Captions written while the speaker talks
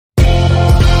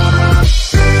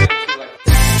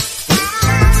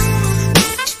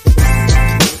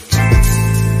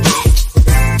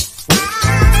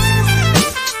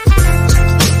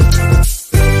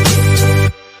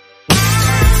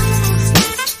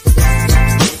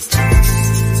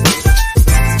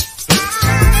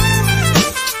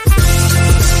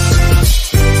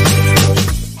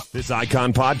This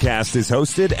Icon podcast is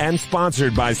hosted and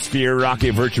sponsored by Sphere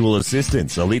Rocket Virtual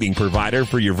Assistants, a leading provider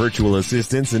for your virtual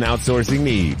assistants and outsourcing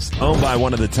needs. Owned by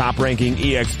one of the top-ranking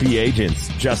EXP agents,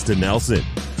 Justin Nelson.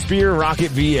 Sphere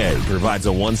Rocket VA provides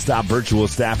a one-stop virtual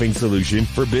staffing solution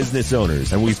for business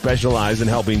owners, and we specialize in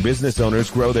helping business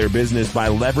owners grow their business by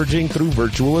leveraging through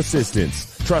virtual assistants.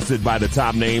 Trusted by the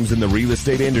top names in the real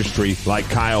estate industry like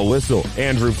Kyle Whistle,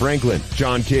 Andrew Franklin,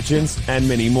 John Kitchens, and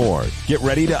many more. Get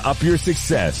ready to up your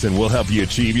success and we'll help you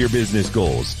achieve your business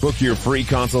goals. Book your free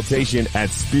consultation at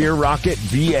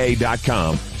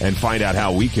sphererocketva.com and find out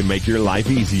how we can make your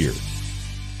life easier.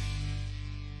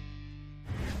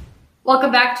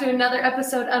 Welcome back to another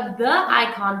episode of the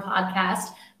Icon Podcast.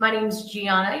 My name is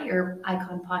Gianna, your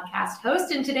Icon Podcast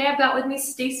host, and today I've got with me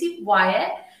Stacey,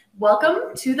 Wyatt.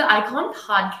 Welcome to the Icon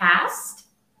Podcast.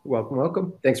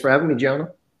 Welcome. Thanks for having me,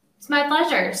 Gianna. It's my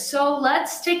pleasure. So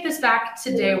let's take this back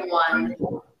to day one.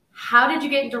 How did you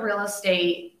get into real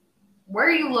estate? Where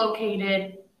are you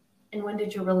located? And when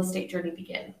did your real estate journey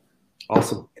begin?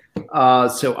 Awesome.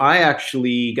 So I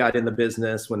actually got in the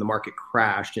business when the market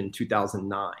crashed in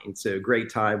 2009. So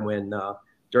great time when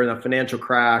during the financial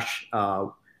crash, I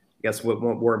guess what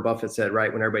Warren Buffett said, right?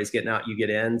 When everybody's getting out, you get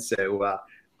in. So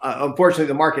unfortunately,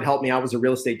 the market helped me. I was a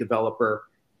real estate developer.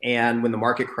 And when the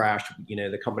market crashed,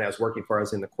 the company I was working for, I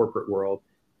was in the corporate world.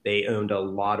 They owned a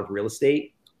lot of real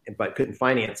estate, but couldn't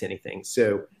finance anything.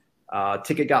 So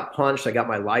ticket got punched. I got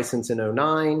my license in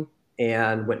 2009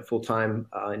 and went full-time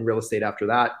in real estate after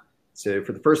that. So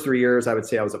for the first 3 years, I would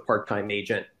say I was a part-time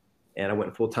agent, and I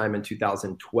went full-time in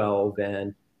 2012.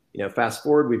 And, fast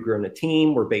forward, we've grown a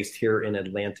team. We're based here in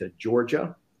Atlanta,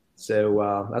 Georgia.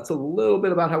 So that's a little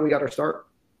bit about how we got our start.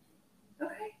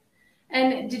 Okay.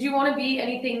 And did you want to be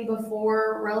anything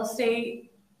before real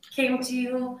estate came to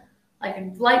you, like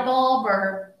a light bulb,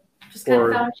 or just kind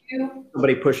of found you?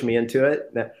 Somebody pushed me into it.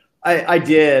 I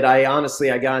did. I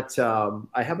got,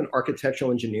 I have an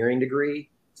architectural engineering degree.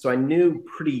 So I knew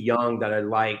pretty young that I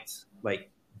liked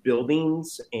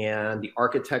buildings and the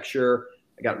architecture.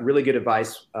 I got really good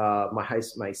advice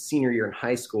my senior year in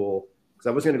high school because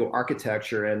I was going to go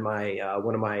architecture, and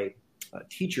one of my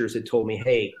teachers had told me,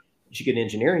 hey, you should get an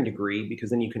engineering degree because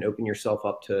then you can open yourself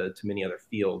up to many other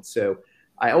fields. So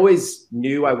I always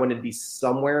knew I wanted to be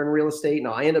somewhere in real estate.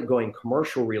 Now I ended up going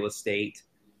commercial real estate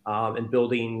and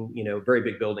building, very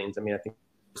big buildings. I mean, I think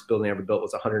the first building I ever built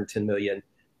was 110 million.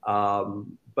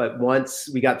 But once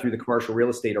we got through the commercial real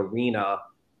estate arena,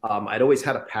 I'd always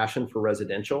had a passion for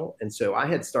residential. And so I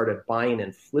had started buying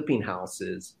and flipping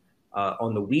houses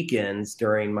on the weekends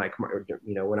during my,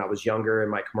 when I was younger in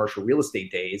my commercial real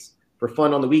estate days for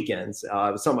fun on the weekends. It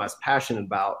was something I was passionate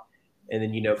about. And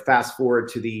then, fast forward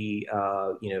to the,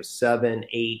 7,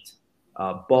 8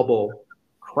 bubble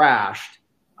crashed.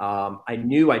 I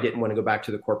knew I didn't want to go back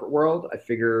to the corporate world. I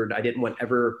figured I didn't want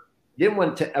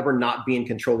to ever not be in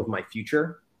control of my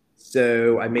future.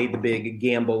 So I made the big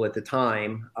gamble at the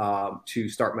time to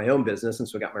start my own business. And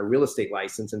so I got my real estate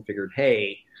license and figured,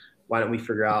 hey, why don't we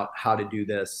figure out how to do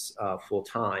this full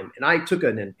time? And I took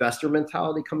an investor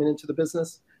mentality coming into the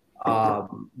business.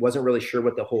 Wasn't really sure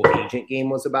what the whole agent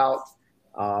game was about,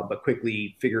 but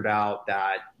quickly figured out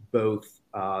that both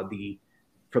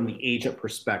from the agent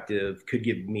perspective could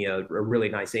give me a really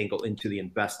nice angle into the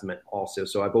investment also.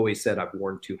 So I've always said I've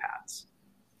worn two hats.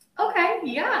 Okay,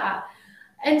 yeah.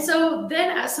 And so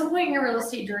then at some point in your real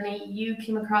estate journey, you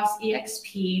came across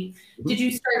EXP. Did you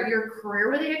start your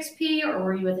career with EXP, or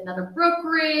were you with another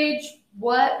brokerage?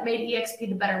 What made EXP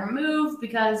the better move?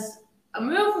 Because a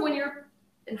move when you're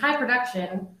in high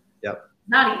production,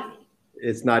 not easy.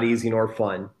 It's not easy nor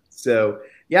fun. So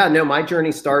my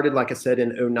journey started, like I said,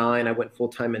 in 2009. I went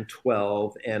full-time in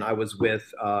 2012, and I was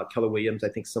with Keller Williams, I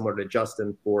think similar to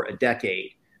Justin, for a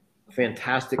decade. A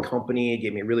fantastic company. It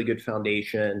gave me a really good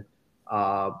foundation.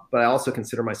 But I also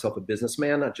consider myself a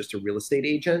businessman, not just a real estate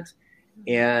agent.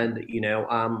 And,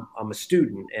 I'm a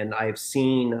student, and I've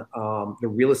seen the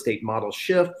real estate model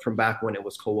shift from back when it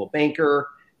was Coldwell Banker.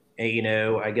 And,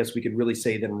 I guess we could really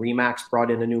say then RE/MAX brought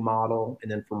in a new model.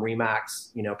 And then from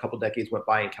RE/MAX, a couple decades went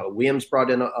by and Keller Williams brought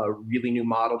in a really new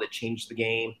model that changed the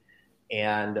game.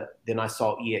 And then I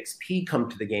saw EXP come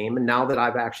to the game. And now that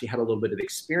I've actually had a little bit of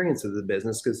experience of the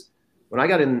business, because when I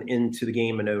got into the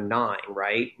game in 2009,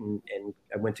 right, and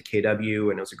I went to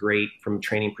KW, and it was a great from a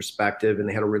training perspective, and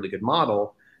they had a really good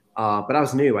model, but I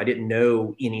was new. I didn't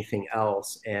know anything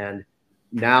else. And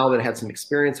now that I had some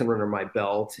experience under my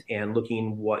belt and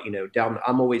looking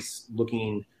I'm always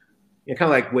looking, kind of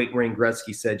like Wayne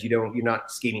Gretzky said, you're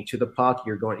not skating to the puck,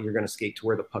 you're going to skate to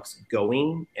where the puck's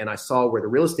going. And I saw where the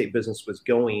real estate business was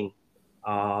going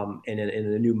and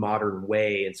in a new modern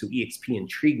way. And so EXP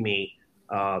intrigued me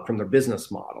from their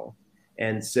business model.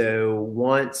 And so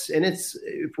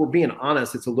if we're being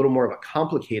honest, it's a little more of a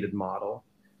complicated model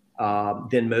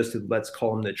than most of, let's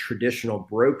call them the traditional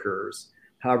brokers.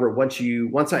 However,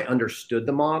 once I understood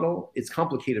the model, it's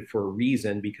complicated for a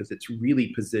reason, because it's really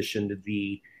positioned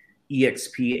the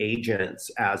EXP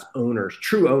agents as owners,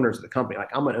 true owners of the company.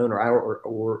 Like, I'm an owner, I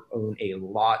own a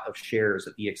lot of shares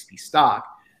of EXP stock,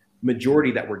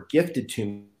 majority that were gifted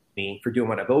to me for doing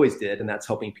what I've always did, and that's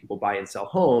helping people buy and sell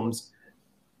homes.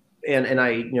 And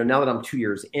I, now that I'm 2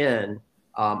 years in,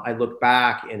 I look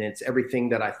back and it's everything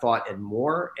that I thought and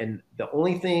more. And the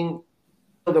only thing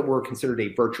that we're considered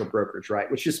a virtual brokerage, right?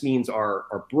 Which just means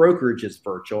our brokerage is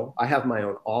virtual. I have my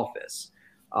own office.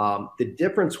 The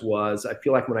difference was, I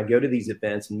feel like when I go to these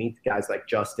events and meet guys like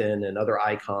Justin and other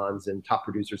icons and top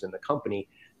producers in the company,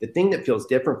 the thing that feels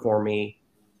different for me,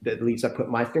 that at least I put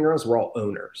my finger on, is we're all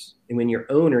owners. And when you're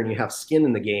owner and you have skin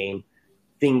in the game,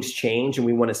 things change, and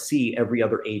we want to see every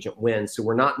other agent win. So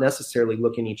we're not necessarily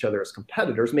looking at each other as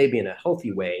competitors, maybe in a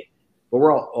healthy way, but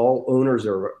we're all owners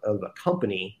of a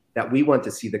company that we want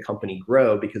to see the company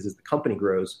grow, because as the company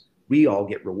grows, we all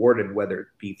get rewarded, whether it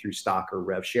be through stock or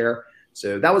rev share.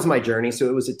 So that was my journey. So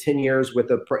it was 10 years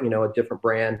with a different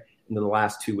brand, and then the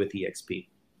last 2 with EXP.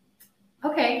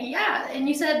 Okay, yeah. And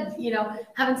you said,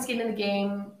 having skin in the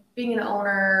game, being an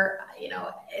owner,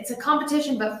 it's a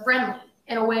competition, but friendly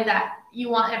in a way that you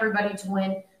want everybody to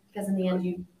win, because in the end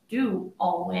you do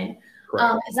all win.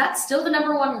 Is that still the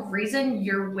number one reason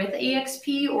you're with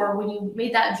EXP, or when you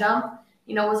made that jump,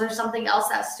 was there something else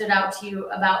that stood out to you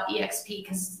about EXP?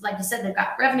 Because like you said, they've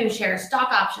got revenue shares, stock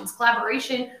options,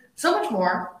 collaboration, so much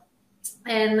more.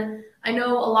 And I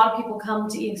know a lot of people come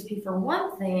to EXP for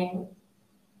one thing,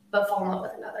 but fall in love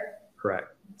with another. Correct.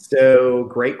 So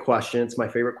great question. It's my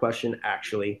favorite question,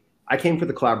 actually. I came for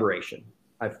the collaboration.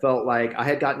 I felt like I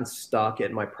had gotten stuck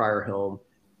at my prior home,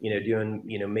 doing,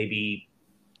 maybe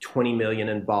 20 million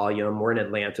in volume. We're in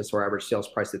Atlanta, so our average sales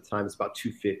price at the time is about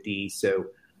 250. So,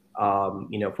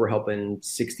 if we're helping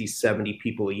 60, 70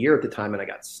 people a year at the time, and I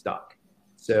got stuck.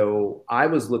 So I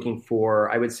was looking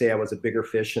I would say I was a bigger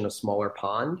fish in a smaller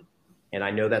pond, and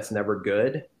I know that's never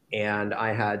good. And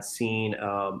I had seen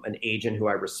an agent who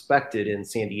I respected in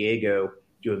San Diego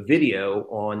do a video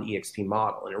on EXP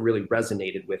model, and it really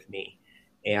resonated with me.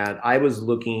 And I was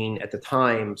looking at the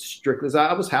time strictly, as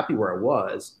I was happy where I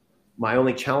was. My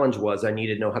only challenge was I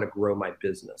needed to know how to grow my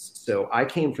business. So I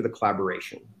came for the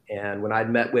collaboration. And when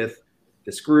I'd met with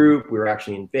this group, we were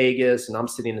actually in Vegas, and I'm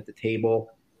sitting at the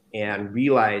table and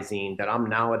realizing that I'm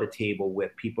now at a table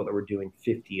with people that were doing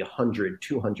 50, 100,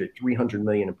 200, 300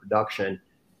 million in production.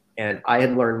 And I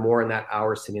had learned more in that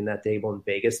hour sitting at that table in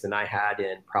Vegas than I had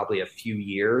in probably a few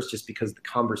years, just because the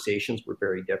conversations were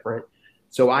very different.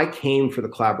 So I came for the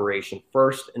collaboration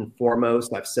first and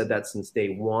foremost. I've said that since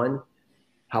day one.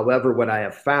 However, what I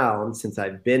have found since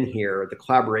I've been here, the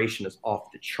collaboration is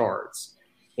off the charts.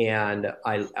 And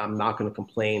I'm not going to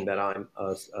complain that I'm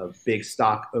a big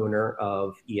stock owner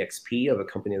of EXP, of a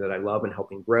company that I love and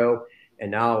helping grow.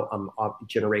 And now I'm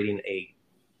generating a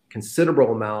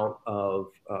considerable amount of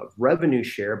revenue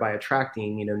share by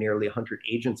attracting, nearly 100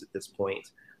 agents at this point.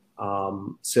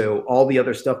 So all the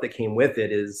other stuff that came with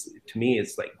it is, to me,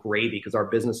 it's like gravy, because our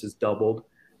business has doubled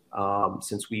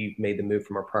since we made the move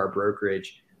from our prior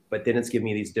brokerage. But then it's given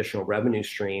me these additional revenue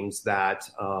streams that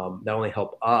not only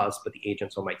help us, but the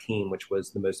agents on my team, which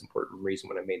was the most important reason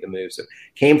when I made the move. So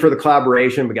came for the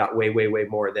collaboration, but got way, way, way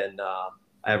more than I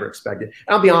ever expected.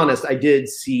 And I'll be honest, I did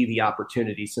see the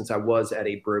opportunity, since I was at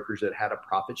a brokerage that had a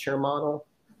profit share model.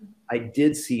 I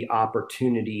did see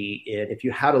opportunity if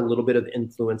you had a little bit of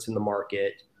influence in the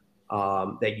market,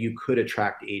 that you could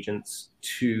attract agents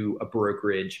to a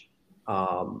brokerage.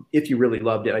 If you really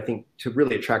loved it. I think to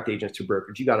really attract agents to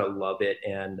brokerage, you got to love it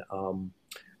and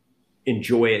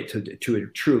enjoy it to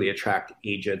truly attract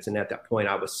agents. And at that point,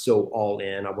 I was so all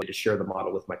in. I wanted to share the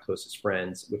model with my closest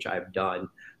friends, which I've done.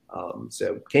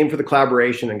 So came for the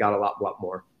collaboration and got a lot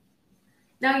more.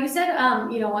 Now you said,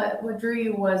 what drew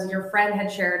you was your friend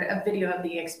had shared a video of the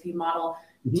EXP model.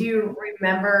 Mm-hmm. Do you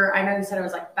remember, I know you said it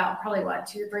was like about probably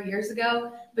 2 or 3 years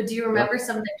ago, but do you remember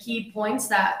some of the key points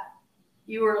that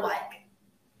you were like,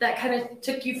 that kind of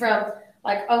took you from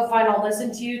like, oh, fine, I'll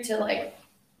listen to you, to like,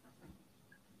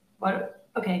 what?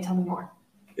 Okay, tell me more.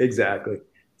 Exactly.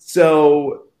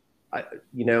 So,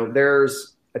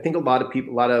 there's, I think a lot of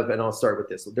people, and I'll start with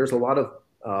this. There's a lot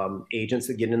of agents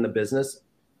that get in the business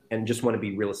and just want to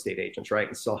be real estate agents, right?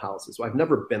 And sell houses. Well, I've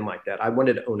never been like that. I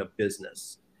wanted to own a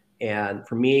business. And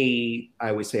for me,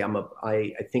 I always say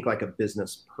I think like a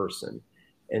business person.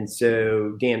 And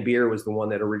so Dan Beer was the one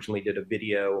that originally did a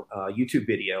video, YouTube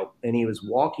video, and he was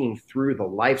walking through the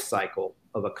life cycle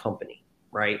of a company,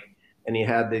 right? And he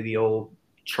had the old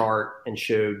chart and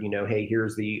showed, hey,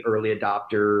 here's the early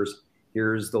adopters,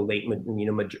 here's the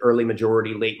early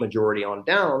majority, late majority on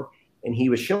down. And he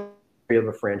was showing of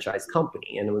a franchise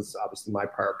company. And it was obviously my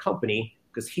prior company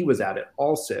because he was at it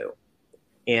also.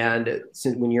 And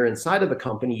since when you're inside of the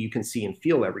company, you can see and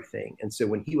feel everything. And so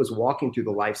when he was walking through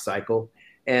the life cycle,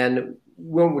 and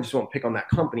we just won't pick on that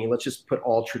company, let's just put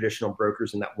all traditional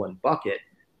brokers in that one bucket.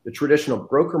 The traditional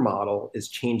broker model is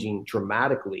changing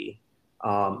dramatically.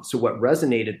 So what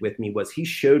resonated with me was he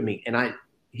showed me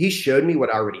what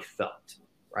I already felt,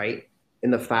 right?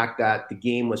 And the fact that the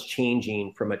game was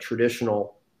changing from a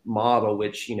traditional model,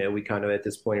 which, we kind of at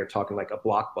this point are talking like a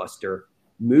blockbuster,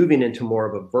 moving into more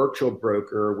of a virtual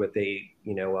broker with a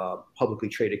publicly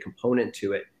traded component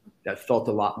to it that felt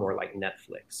a lot more like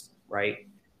Netflix, right?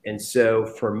 And so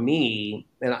for me,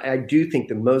 and I do think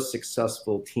the most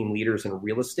successful team leaders in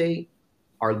real estate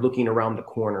are looking around the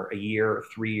corner a year,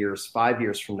 3 years, 5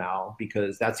 years from now,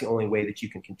 because that's the only way that you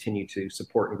can continue to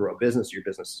support and grow a business. Your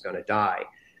business is going to die.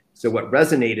 So what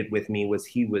resonated with me was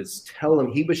he was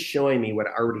showing me what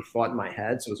I already thought in my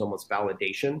head. So it was almost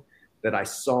validation that I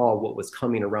saw what was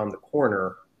coming around the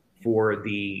corner for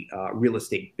the real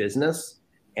estate business.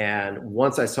 And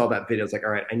once I saw that video, I was like, all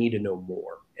right, I need to know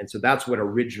more. And so that's what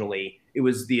it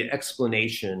was the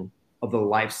explanation of the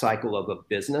life cycle of a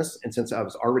business. And since I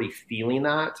was already feeling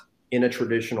that in a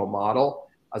traditional model,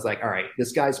 I was like, all right,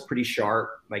 this guy's pretty sharp.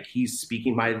 Like he's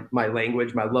speaking my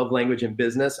language, my love language in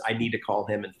business. I need to call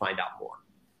him and find out more.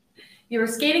 You were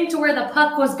skating to where the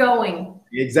puck was going.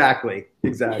 Exactly.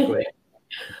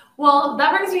 Well,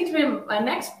 that brings me to my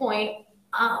next point.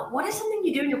 What is something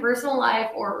you do in your personal life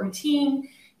or routine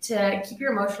to keep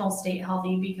your emotional state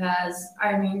healthy? Because,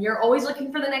 you're always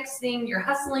looking for the next thing. You're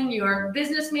hustling. You're a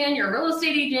businessman. You're a real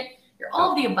estate agent. You're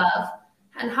all of the above.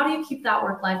 And how do you keep that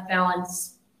work-life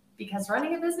balance? Because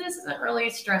running a business isn't really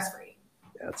stress-free.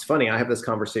 Yeah, it's funny. I have this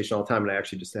conversation all the time, and I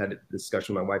actually just had a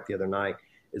discussion with my wife the other night,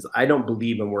 is I don't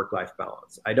believe in work-life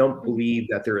balance. I don't believe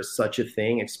that there is such a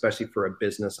thing, especially for a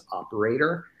business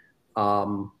operator.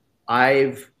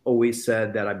 I've always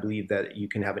said that I believe that you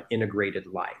can have an integrated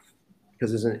life.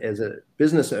 Because as a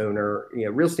business owner,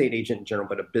 real estate agent in general,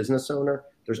 but a business owner,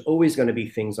 there's always going to be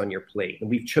things on your plate. And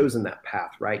we've chosen that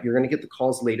path, right? You're going to get the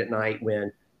calls late at night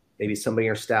when maybe somebody in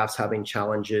your staff's having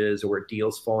challenges or a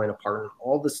deal's falling apart and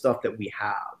all the stuff that we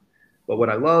have. But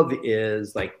what I love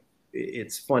is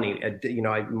it's funny.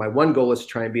 My one goal is to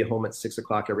try and be home at 6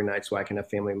 o'clock every night so I can have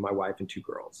family with my wife and 2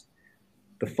 girls.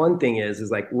 The fun thing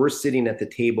is we're sitting at the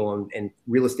table and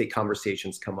real estate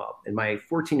conversations come up. And my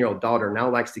 14-year-old daughter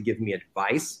now likes to give me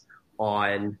advice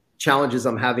on challenges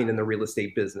I'm having in the real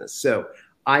estate business. So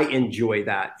I enjoy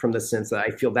that from the sense that I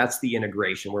feel that's the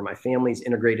integration where my family's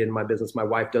integrated in my business. My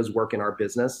wife does work in our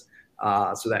business.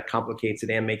 So that complicates it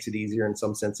and makes it easier in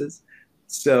some senses.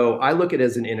 So I look at it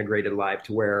as an integrated life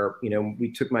to where,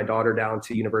 we took my daughter down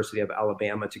to University of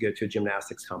Alabama to go to a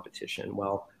gymnastics competition.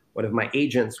 Well, one of my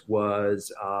agents went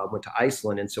to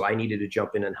Iceland. And so I needed to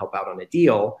jump in and help out on a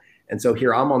deal. And so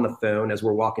here I'm on the phone as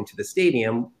we're walking to the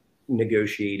stadium,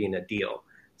 negotiating a deal.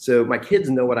 So my kids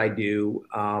know what I do.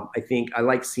 I think I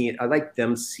like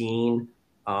them seeing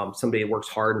somebody that works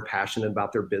hard and passionate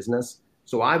about their business.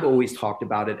 So I've always talked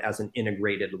about it as an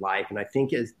integrated life. And I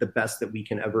think it's the best that we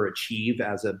can ever achieve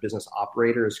as a business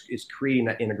operator is creating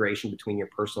that integration between your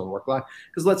personal and work life.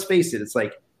 Because let's face it, it's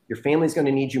like your family's going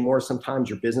to need you more sometimes.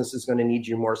 Your business is going to need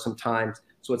you more sometimes.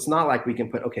 So it's not like we can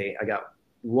put, okay, I got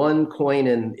one coin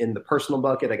in the personal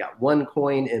bucket. I got one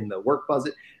coin in the work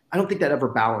budget. I don't think that ever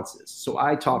balances. So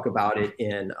I talk about it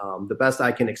in the best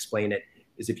I can explain it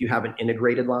is if you have an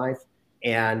integrated life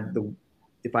and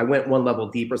if I went one level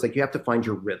deeper, it's like you have to find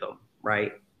your rhythm,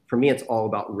 right? For me, it's all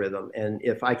about rhythm. And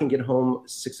if I can get home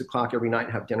 6 o'clock every night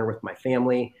and have dinner with my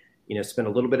family, spend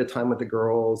a little bit of time with the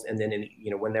girls, and then,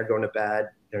 when they're going to bed,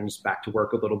 they're just back to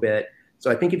work a little bit. So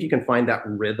I think if you can find that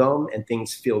rhythm and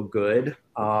things feel good,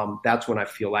 that's when I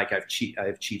feel like I've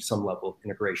achieved some level of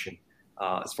integration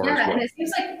as far as work. And it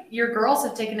seems like your girls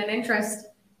have taken an interest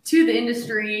to the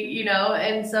industry,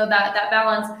 and so that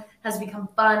balance has become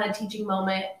fun, a teaching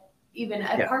moment, even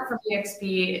apart from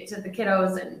EXP to the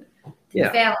kiddos and the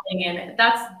family. And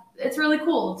it's really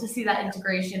cool to see that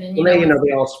integration. And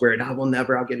they all swear it.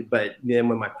 I'll get it. But then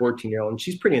when my 14-year-old, and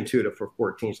she's pretty intuitive for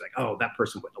 14, she's like, oh, that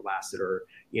person wouldn't have lasted. Or,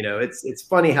 it's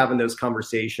funny having those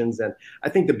conversations. And I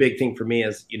think the big thing for me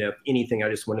is, if anything, I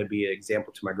just want to be an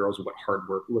example to my girls of what hard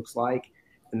work looks like.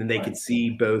 And then they can see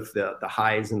both the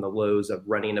highs and the lows of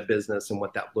running a business and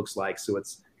what that looks like. So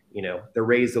it's they're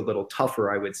raised a little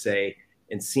tougher, I would say,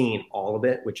 in seeing all of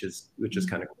it, which is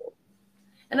kind of cool.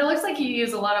 And it looks like you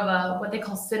use a lot of what they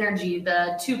call synergy,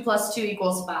 the 2 + 2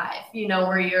 = 5,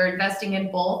 where you're investing in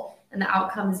both and the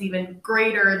outcome is even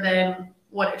greater than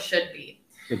what it should be.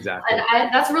 Exactly.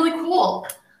 And that's really cool.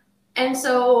 And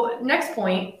so next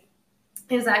point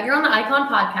is that you're on the Icon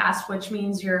podcast, which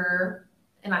means you're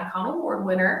an Icon Award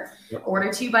winner,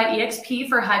 awarded to you by EXP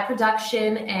for high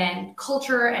production and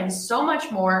culture and so much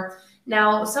more.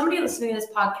 Now, somebody listening to this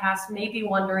podcast may be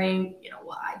wondering,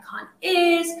 what Icon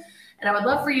is, and I would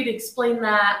love for you to explain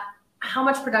that. How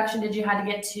much production did you have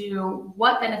to get to?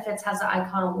 What benefits has the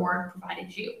Icon Award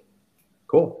provided you?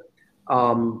 Cool.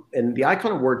 And the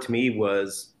Icon Award to me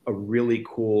was a really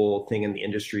cool thing in the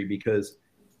industry because,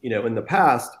 in the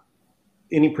past,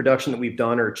 any production that we've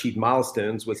done or achieved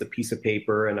milestones was a piece of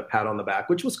paper and a pat on the back,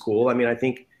 which was cool. I mean, I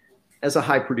think as a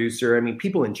high producer,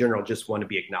 people in general just want to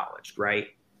be acknowledged, right?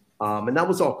 And that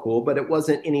was all cool, but it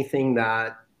wasn't anything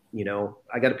that,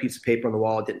 I got a piece of paper on the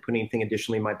wall. It didn't put anything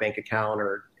additionally in my bank account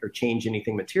or change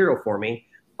anything material for me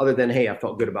other than, hey, I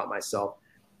felt good about myself.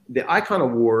 The Icon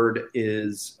Award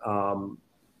is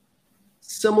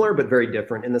similar, but very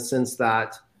different in the sense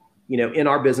that, in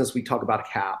our business, we talk about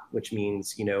a cap, which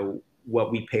means,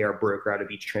 what we pay our broker out of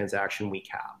each transaction we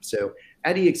cap. So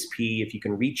at EXP, if you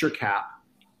can reach your cap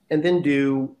and then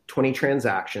do 20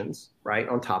 transactions, right,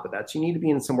 on top of that, so you need to be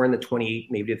in somewhere in the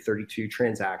 28, maybe to 32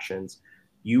 transactions,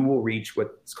 you will reach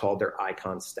what's called their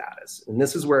Icon status. And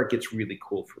this is where it gets really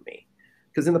cool for me.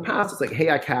 Because in the past, it's like,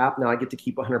 hey, I cap, now I get to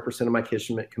keep 100% of my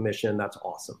commission. That's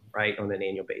awesome, right, on an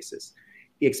annual basis.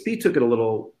 EXP took it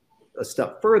a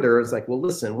step further. It's like, well,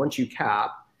 listen, once you cap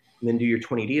and then do your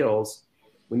 20 deals,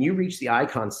 when you reach the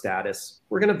Icon status,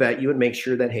 we're going to vet you and make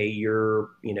sure that, hey,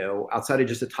 you're, outside of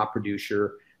just a top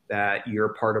producer, that you're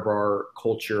a part of our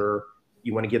culture,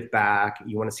 you want to give back,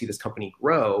 you want to see this company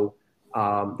grow.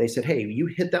 They said, hey, you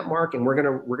hit that mark and we're going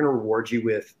to reward you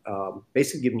with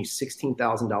basically giving you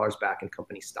 $16,000 back in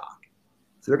company stock.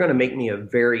 So they're going to make me a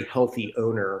very healthy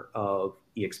owner of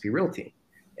EXP Realty.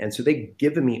 And so they've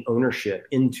given me ownership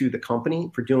into the company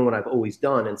for doing what I've always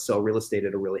done and sell real estate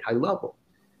at a really high level.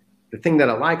 The thing that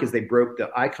I like is they broke the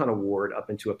Icon Award up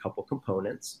into a couple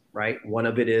components, right? One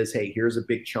of it is, hey, here's a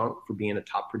big chunk for being a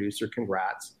top producer.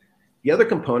 Congrats. The other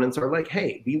components are like,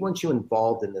 hey, we want you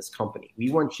involved in this company. We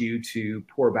want you to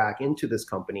pour back into this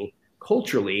company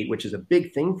culturally, which is a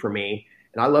big thing for me.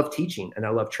 And I love teaching and I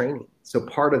love training. So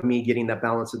part of me getting that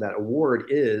balance of that award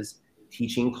is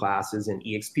teaching classes in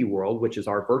EXP World, which is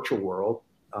our virtual world,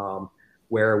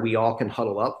 where we all can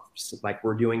huddle up like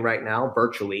we're doing right now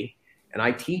virtually. And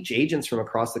I teach agents from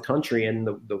across the country. And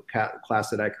the class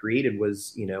that I created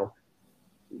was,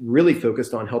 really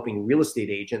focused on helping real estate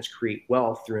agents create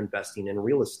wealth through investing in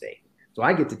real estate. So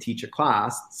I get to teach a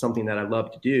class, something that I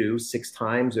love to do 6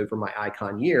 times over my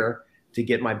Icon year to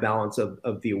get my balance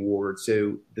of the award.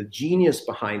 So the genius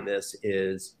behind this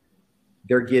is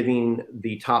they're giving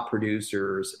the top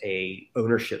producers a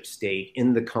ownership stake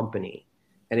in the company.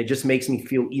 And it just makes me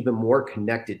feel even more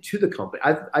connected to the company.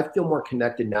 I feel more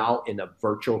connected now in a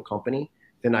virtual company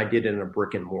than I did in a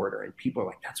brick and mortar. And people are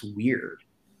like, that's weird.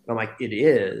 And I'm like, it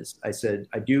is. I said,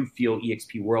 I do feel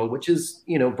EXP World, which is,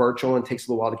 virtual and takes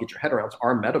a little while to get your head around. It's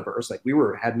our metaverse. Like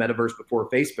had metaverse before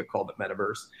Facebook called it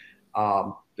metaverse.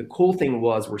 The cool thing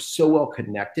was we're so well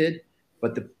connected.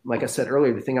 But like I said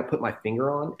earlier, the thing I put my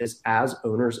finger on is as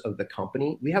owners of the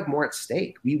company, we have more at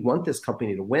stake. We want this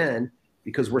company to win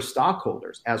because we're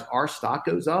stockholders. As our stock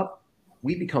goes up,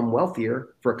 we become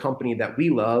wealthier for a company that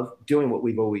we love doing what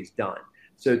we've always done.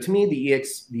 So to me,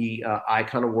 the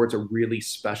Icon Award's a really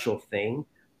special thing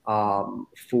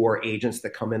for agents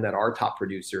that come in that are top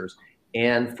producers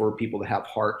and for people to have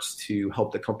hearts to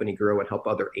help the company grow and help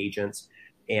other agents.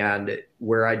 And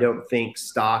where I don't think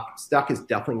stock is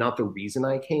definitely not the reason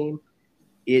I came.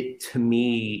 To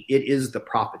me, it is the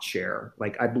profit share.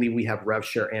 Like I believe we have rev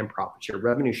share and profit share.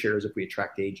 Revenue shares if we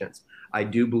attract agents. I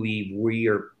do believe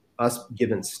us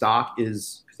given stock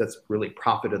is, because that's really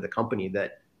profit of the company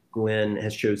that Glenn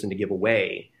has chosen to give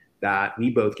away, that we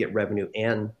both get revenue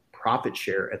and profit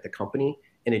share at the company.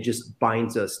 And it just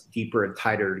binds us deeper and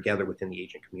tighter together within the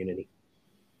agent community.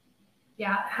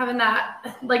 Yeah, having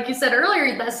that, like you said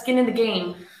earlier, that skin in the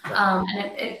game,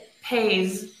 and it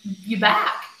pays you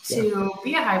back to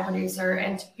be a high producer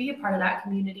and to be a part of that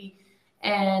community.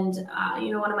 And,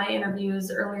 one of my interviews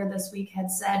earlier this week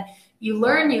had said, you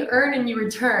learn, you earn, and you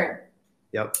return.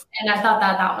 Yep. And I thought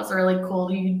that was really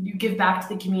cool. You give back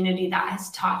to the community that has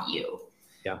taught you.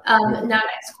 Yeah. Now,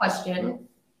 next question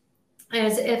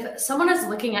is, if someone is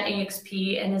looking at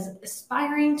EXP and is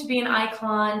aspiring to be an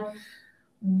icon,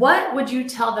 what would you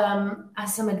tell them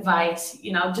as some advice?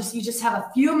 You just have a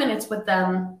few minutes with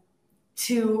them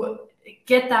to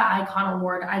get that icon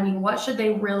award. I mean, what should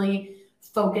they really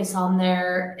focus on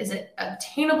there? Is it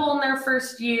obtainable in their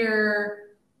first year?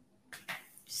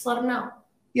 Just let them know.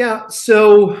 Yeah.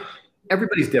 So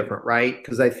everybody's different, right?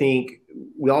 Because I think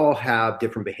we all have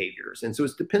different behaviors. And so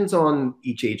it depends on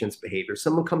each agent's behavior.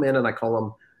 Some will come in and I call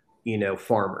them,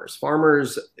 farmers.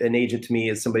 Farmers, an agent to me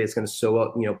is somebody that's going to sow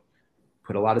up,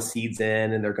 put a lot of seeds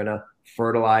in and they're going to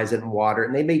fertilize it and water it.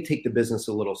 And they may take the business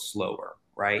a little slower,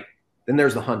 right? Then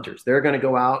there's the hunters. They're going to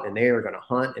go out and they are going to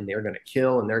hunt and they're going to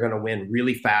kill and they're going to win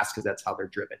really fast because that's how they're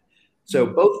driven. So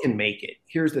both can make it.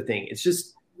 Here's the thing. It's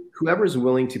just whoever's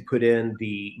willing to put in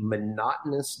the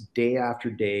monotonous day after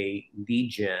day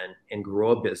lead gen and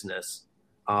grow a business,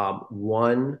 serve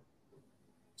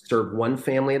one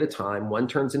family at a time. One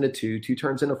turns into two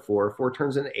turns into four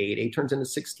turns into eight turns into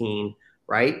 16,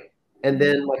 right? And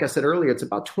then, like I said earlier, it's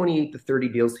about 28 to 30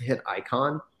 deals to hit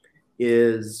icon.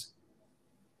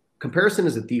 Comparison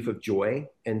is a thief of joy.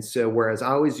 And so whereas I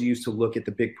always used to look at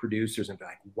the big producers and be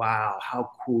like, wow,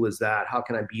 how cool is that? How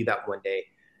can I be that one day?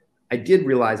 I did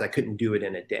realize I couldn't do it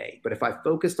in a day. But if I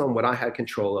focused on what I had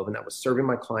control of, and that was serving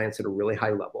my clients at a really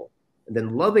high level, and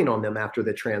then loving on them after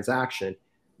the transaction,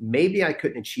 maybe I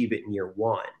couldn't achieve it in year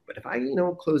one. But if I,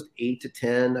 closed 8 to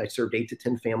 10, I served 8 to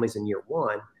 10 families in year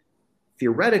one,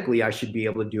 theoretically, I should be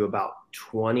able to do about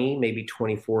 20, maybe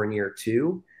 24 in year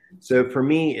two. So for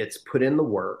me, it's put in the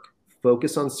work,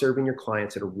 focus on serving your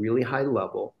clients at a really high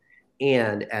level.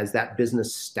 And as that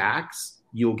business stacks,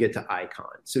 you'll get to icon.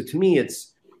 So to me,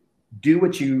 it's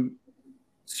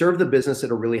serve the business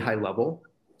at a really high level,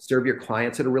 serve your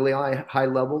clients at a really high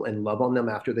level, and love on them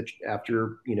after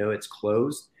it's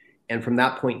closed. And from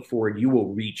that point forward, you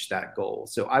will reach that goal.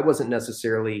 So I wasn't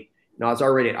necessarily, I was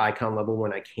already at icon level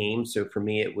when I came. So for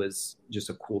me, it was just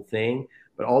a cool thing.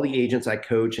 But all the agents I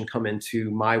coach and come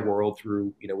into my world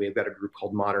through, we've got a group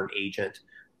called Modern Agent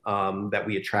that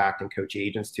we attract and coach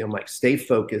agents to. I'm like, stay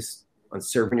focused on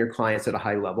serving your clients at a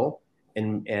high level.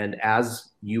 And as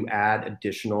you add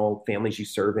additional families you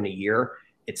serve in a year,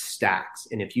 it stacks.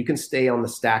 And if you can stay on the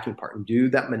stacking part and do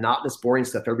that monotonous, boring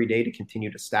stuff every day to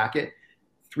continue to stack it,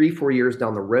 3-4 years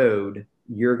down the road,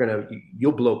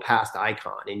 you'll blow past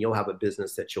icon and you'll have a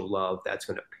business that you'll love that's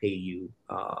going to pay you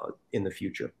in the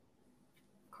future.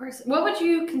 Of course. What would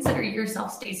you consider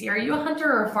yourself, Stacey? Are you a hunter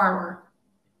or a farmer?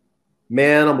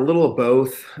 Man, I'm a little of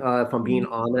both. If I'm being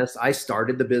honest, I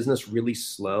started the business really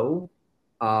slow,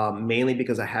 mainly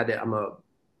because I'm a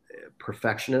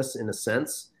perfectionist in a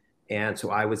sense. And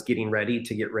so I was getting ready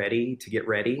to get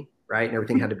ready, right? And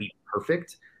everything had to be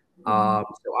perfect. So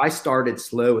I started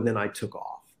slow and then I took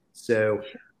off. So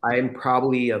I'm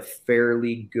probably a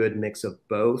fairly good mix of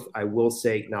both. I will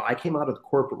say, now I came out of the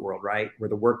corporate world, right? Where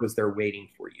the work was there waiting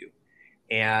for you.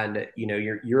 And,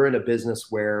 you're in a business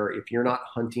where if you're not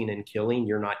hunting and killing,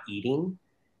 you're not eating.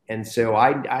 And so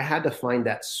I had to find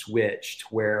that switch to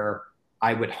where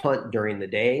I would hunt during the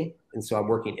day. And so I'm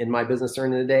working in my business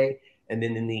during the day. And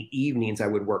then in the evenings, I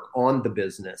would work on the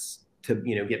business to,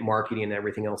 get marketing and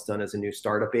everything else done as a new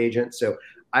startup agent. So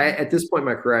at this point in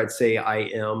my career, I'd say I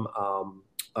am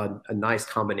a nice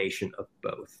combination of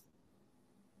both.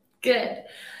 Good.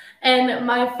 And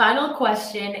my final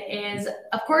question is,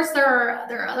 of course, there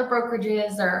are other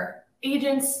brokerages, there are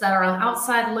agents that are on the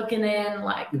outside looking in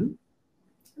like,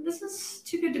 this is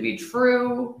too good to be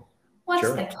true. What's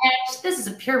the catch? This is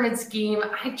a pyramid scheme.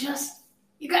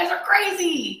 You guys are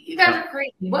crazy.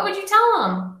 What would you tell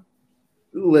them?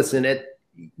 Listen,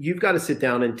 you've got to sit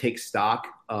down and take stock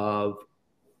of,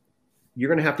 you're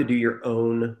going to have to do your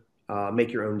own,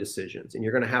 make your own decisions. And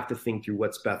you're going to have to think through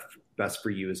what's best for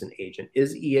you as an agent.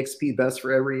 Is EXP best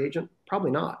for every agent?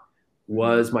 Probably not.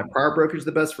 Was my prior brokerage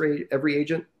the best for every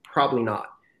agent? Probably not.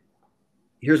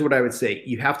 Here's what I would say.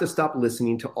 You have to stop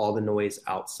listening to all the noise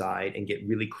outside and get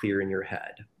really clear in your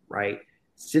head, right?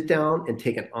 Sit down and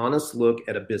take an honest look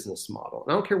at a business model.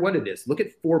 And I don't care what it is. Look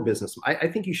at 4 business. I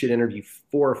think you should interview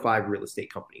 4 or 5 real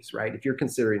estate companies, right? If you're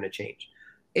considering a change.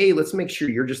 Let's make sure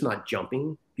you're just not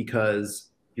jumping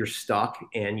because you're stuck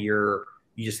and you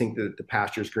just think that the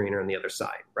pasture's greener on the other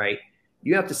side, right?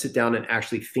 You have to sit down and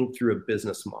actually think through a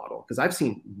business model. Because I've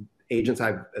seen agents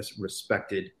I've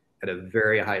respected at a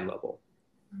very high level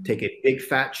take a big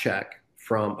fat check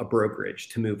from a brokerage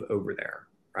to move over there,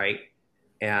 right?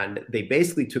 And they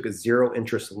basically took a 0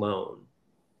 interest loan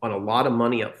on a lot of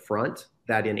money up front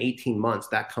that in 18 months,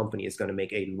 that company is going to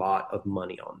make a lot of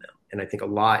money on them. And I think a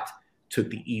lot took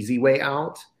the easy way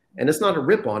out. And it's not a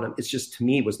rip on them. It's just, to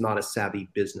me, was not a savvy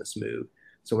business move.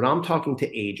 So when I'm talking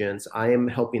to agents, I am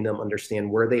helping them understand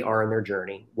where they are in their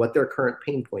journey, what their current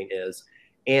pain point is,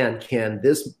 and can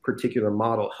this particular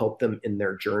model help them in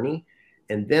their journey?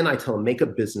 And then I tell them, make a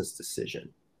business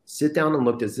decision. Sit down and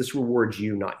look, does this reward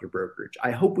you, not your brokerage?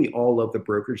 I hope we all love the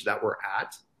brokerage that we're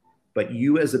at, but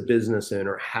you as a business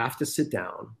owner have to sit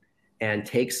down and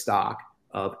take stock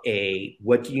of A,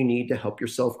 what do you need to help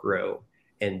yourself grow?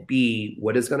 And B,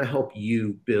 what is going to help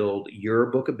you build your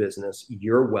book of business,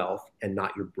 your wealth, and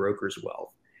not your broker's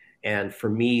wealth? And for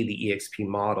me, the EXP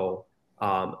model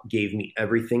gave me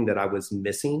everything that I was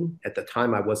missing. At the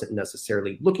time, I wasn't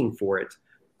necessarily looking for it.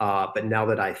 But now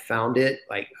that I found it,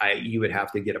 you would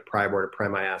have to get a pry bar to pry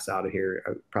my ass out of here.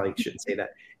 I probably shouldn't say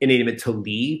that. And even to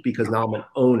leave, because now I'm an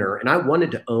owner and I wanted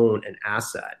to own an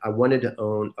asset. I wanted to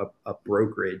own a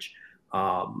brokerage.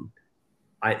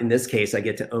 In this case, I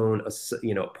get to own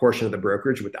a portion of the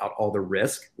brokerage without all the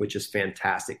risk, which is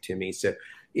fantastic to me. So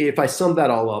if I sum that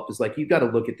all up, it's like, you've got to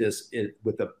look at this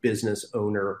with a business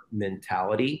owner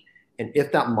mentality. And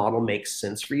if that model makes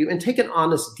sense for you, and take an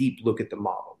honest, deep look at the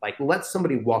model, like let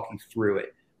somebody walk you through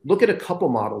it, look at a couple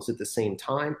models at the same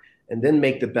time, and then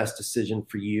make the best decision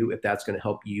for you if that's going to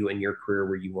help you in your career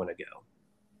where you want to go.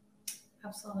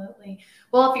 Absolutely.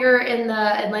 Well, if you're in the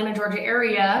Atlanta, Georgia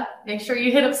area, make sure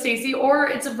you hit up Stacey, or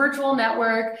it's a virtual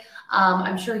network.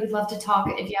 I'm sure he'd love to talk.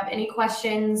 If you have any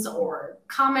questions or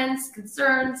comments,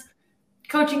 concerns,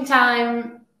 coaching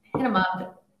time, hit him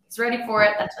up. He's ready for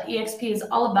it. That's what EXP is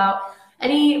all about.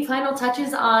 Any final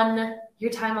touches on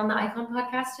your time on the Icon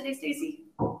podcast today, Stacey?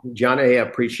 John, I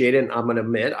appreciate it. And I'm going to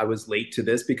admit I was late to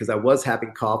this because I was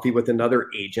having coffee with another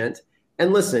agent.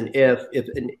 And listen, if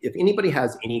anybody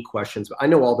has any questions, I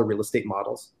know all the real estate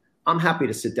models. I'm happy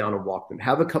to sit down and walk them,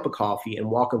 have a cup of coffee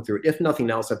and walk them through it. If nothing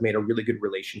else, I've made a really good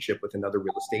relationship with another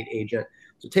real estate agent.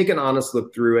 So take an honest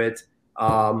look through it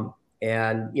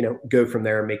and, go from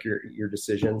there and make your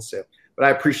decisions. So, but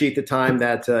I appreciate the time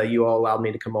that you all allowed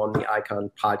me to come on the Icon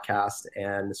podcast.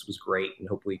 And this was great. And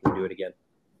hopefully we can do it again.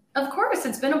 Of course,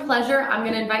 it's been a pleasure. I'm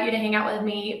going to invite you to hang out with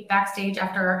me backstage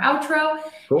after our outro.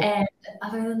 Cool. And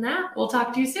other than that, we'll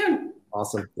talk to you soon.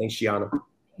 Awesome. Thanks, Gianna.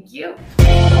 Thank you.